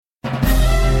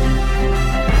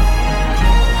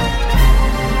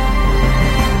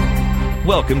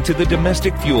welcome to the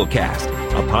Domestic Fuel Cast,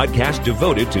 a podcast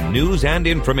devoted to news and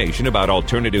information about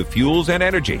alternative fuels and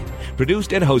energy,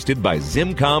 produced and hosted by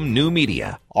Zimcom New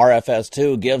Media.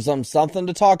 RFS2 gives them something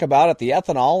to talk about at the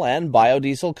ethanol and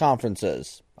biodiesel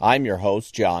conferences. I'm your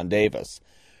host, John Davis.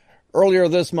 Earlier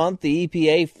this month, the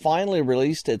EPA finally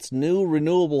released its new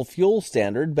renewable fuel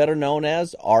standard, better known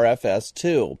as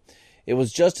RFS2. It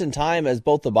was just in time as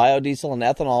both the biodiesel and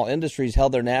ethanol industries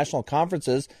held their national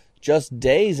conferences just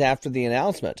days after the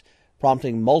announcement,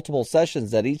 prompting multiple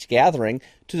sessions at each gathering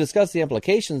to discuss the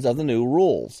implications of the new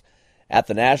rules. At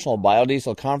the National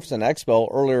Biodiesel Conference and Expo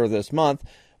earlier this month,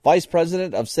 Vice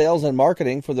President of Sales and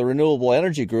Marketing for the Renewable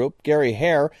Energy Group, Gary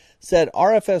Hare, said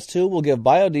RFS2 will give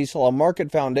biodiesel a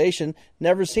market foundation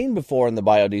never seen before in the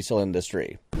biodiesel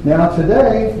industry. Now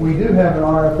today, we do have an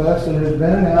RFS that has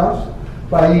been announced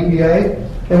by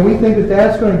EPA, and we think that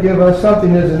that's going to give us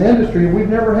something as an industry we've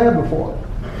never had before.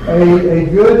 A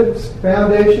good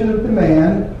foundation of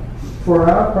demand for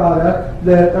our product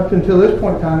that up until this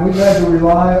point in time we've had to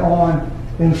rely on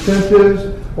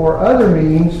incentives or other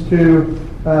means to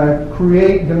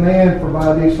create demand for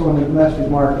biodiesel in the domestic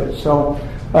market. So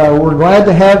we're glad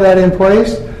to have that in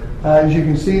place. As you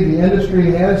can see, the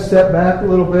industry has stepped back a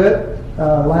little bit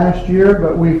last year,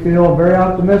 but we feel very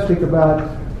optimistic about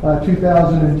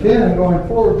 2010 and going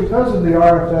forward because of the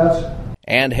RFS.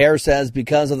 And Hare says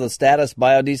because of the status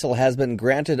biodiesel has been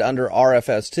granted under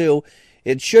RFS2,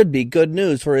 it should be good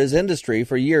news for his industry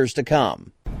for years to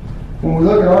come. When we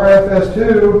look at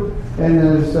RFS2, and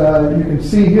as you can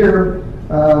see here,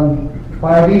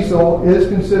 biodiesel is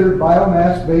considered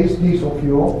biomass-based diesel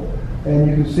fuel. And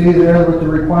you can see there what the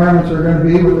requirements are going to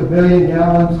be with 1 billion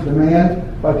gallons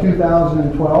demand by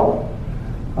 2012.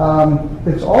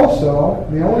 It's also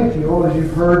the only fuel, as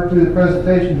you've heard through the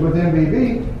presentations with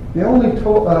MBB, the only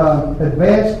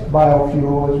advanced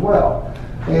biofuel as well.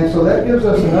 And so that gives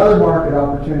us another market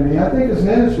opportunity. I think as an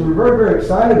industry, we're very, very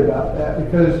excited about that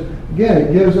because, again,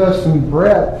 it gives us some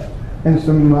breadth and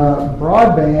some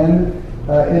broadband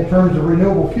in terms of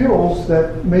renewable fuels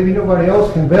that maybe nobody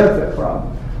else can benefit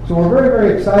from. So we're very,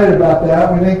 very excited about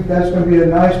that. We think that's going to be a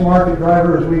nice market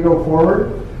driver as we go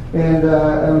forward. And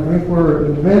I think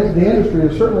the industry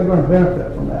is certainly going to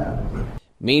benefit from that.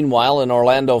 Meanwhile, in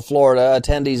Orlando, Florida,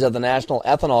 attendees of the National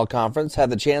Ethanol Conference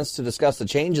had the chance to discuss the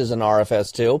changes in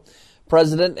RFS2.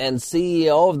 President and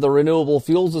CEO of the Renewable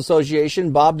Fuels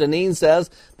Association, Bob Dineen, says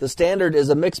the standard is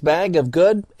a mixed bag of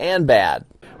good and bad.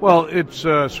 Well, it's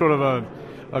sort of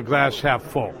a glass half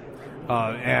full,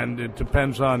 and it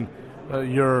depends on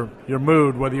your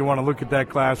mood, whether you want to look at that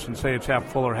glass and say it's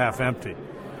half full or half empty.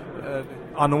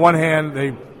 On the one hand,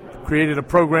 they created a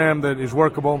program that is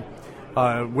workable.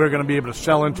 We're going to be able to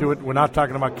sell into it. We're not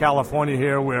talking about California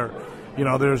here where,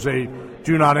 there's a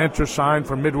do not enter sign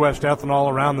for Midwest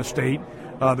ethanol around the state.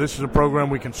 This is a program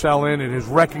we can sell in. It is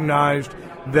recognized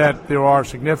that there are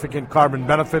significant carbon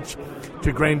benefits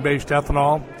to grain-based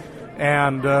ethanol,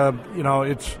 and,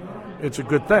 it's a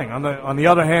good thing. On the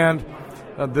other hand,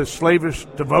 the slavish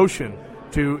devotion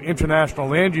to international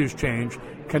land use change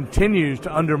continues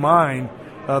to undermine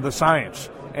the science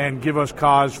and give us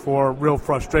cause for real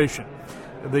frustration.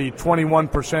 The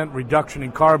 21% reduction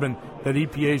in carbon that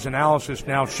EPA's analysis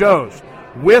now shows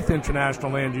with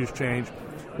international land use change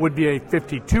would be a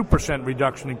 52%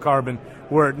 reduction in carbon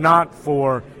were it not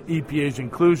for EPA's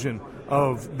inclusion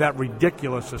of that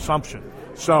ridiculous assumption.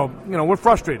 So, we're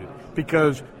frustrated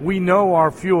because we know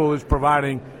our fuel is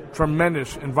providing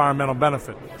tremendous environmental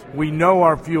benefit. We know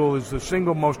our fuel is the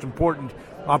single most important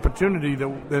opportunity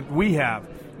that we have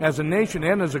as a nation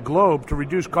and as a globe to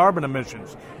reduce carbon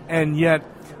emissions, and yet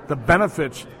the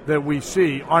benefits that we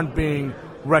see aren't being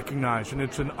recognized, and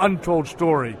it's an untold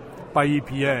story by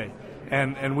EPA,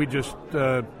 and we just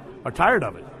are tired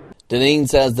of it. Dineen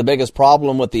says the biggest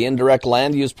problem with the indirect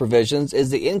land use provisions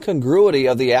is the incongruity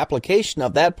of the application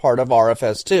of that part of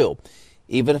RFS2,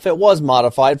 even if it was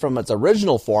modified from its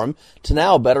original form to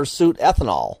now better suit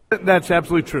ethanol. That's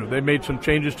absolutely true. They made some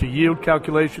changes to yield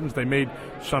calculations. They made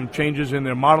some changes in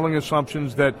their modeling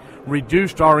assumptions that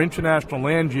reduced our international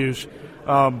land use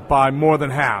by more than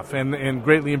half and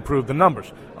greatly improved the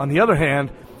numbers. On the other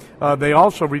hand, they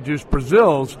also reduced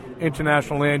Brazil's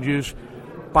international land use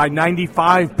by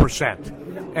 95%.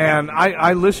 And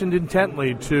I listened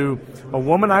intently to a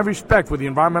woman I respect with the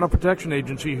Environmental Protection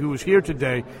Agency who was here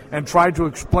today and tried to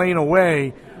explain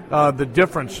away the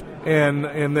difference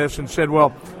in this and said,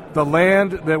 well, the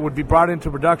land that would be brought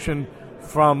into production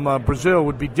from Brazil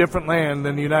would be different land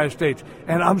than the United States.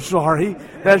 And I'm sorry,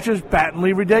 that's just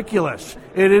patently ridiculous.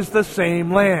 It is the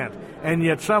same land. and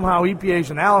yet somehow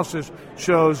EPA's analysis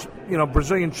shows,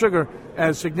 Brazilian sugar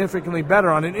as significantly better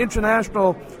on an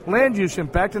international land use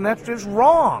impact, and that's just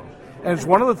wrong. And it's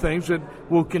one of the things that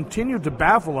will continue to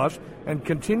baffle us and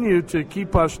continue to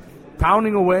keep us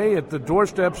pounding away at the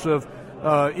doorsteps of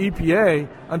EPA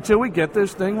until we get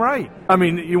this thing right. I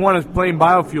mean, you want to blame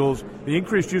biofuels. The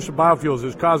increased use of biofuels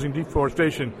is causing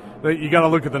deforestation. You got to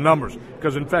look at the numbers,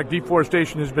 because in fact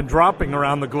deforestation has been dropping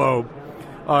around the globe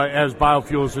as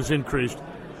biofuels has increased.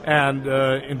 And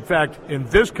in fact, in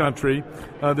this country,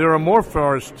 there are more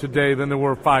forests today than there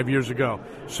were 5 years ago.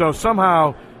 So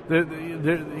somehow,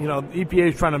 EPA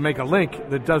is trying to make a link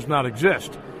that does not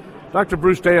exist. Dr.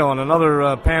 Bruce Dale on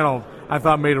another panel, I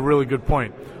thought, made a really good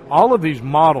point. All of these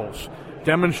models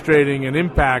demonstrating an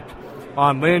impact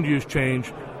on land use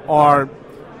change are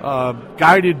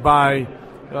guided by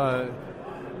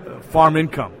farm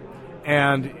income.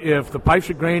 And if the price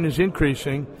of grain is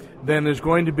increasing, then there's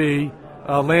going to be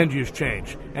a land use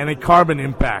change and a carbon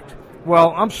impact.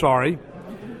 Well, I'm sorry.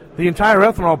 The entire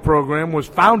ethanol program was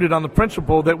founded on the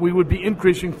principle that we would be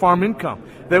increasing farm income,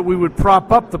 that we would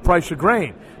prop up the price of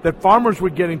grain, that farmers were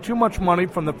getting too much money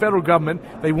from the federal government.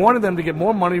 They wanted them to get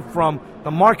more money from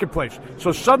the marketplace.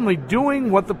 So suddenly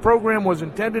doing what the program was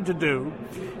intended to do,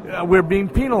 we're being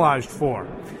penalized for.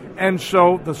 And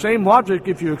so the same logic,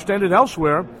 if you extend it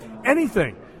elsewhere,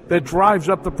 anything that drives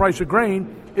up the price of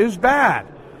grain is bad.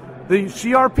 The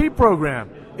CRP program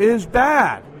is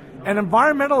bad. And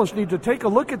environmentalists need to take a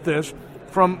look at this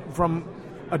from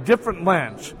a different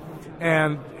lens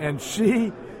and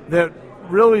see that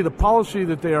really the policy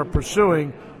that they are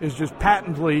pursuing is just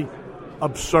patently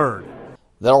absurd.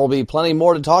 There will be plenty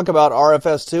more to talk about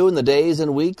RFS2 in the days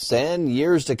and weeks and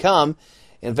years to come.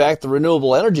 In fact, the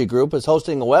Renewable Energy Group is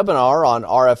hosting a webinar on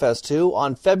RFS2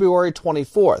 on February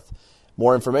 24th.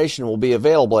 More information will be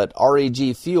available at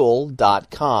regfuel.com.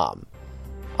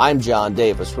 I'm John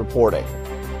Davis reporting.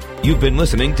 You've been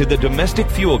listening to the Domestic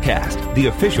Fuel Cast, the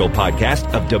official podcast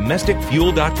of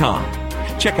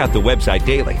domesticfuel.com. Check out the website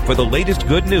daily for the latest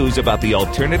good news about the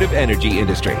alternative energy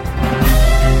industry.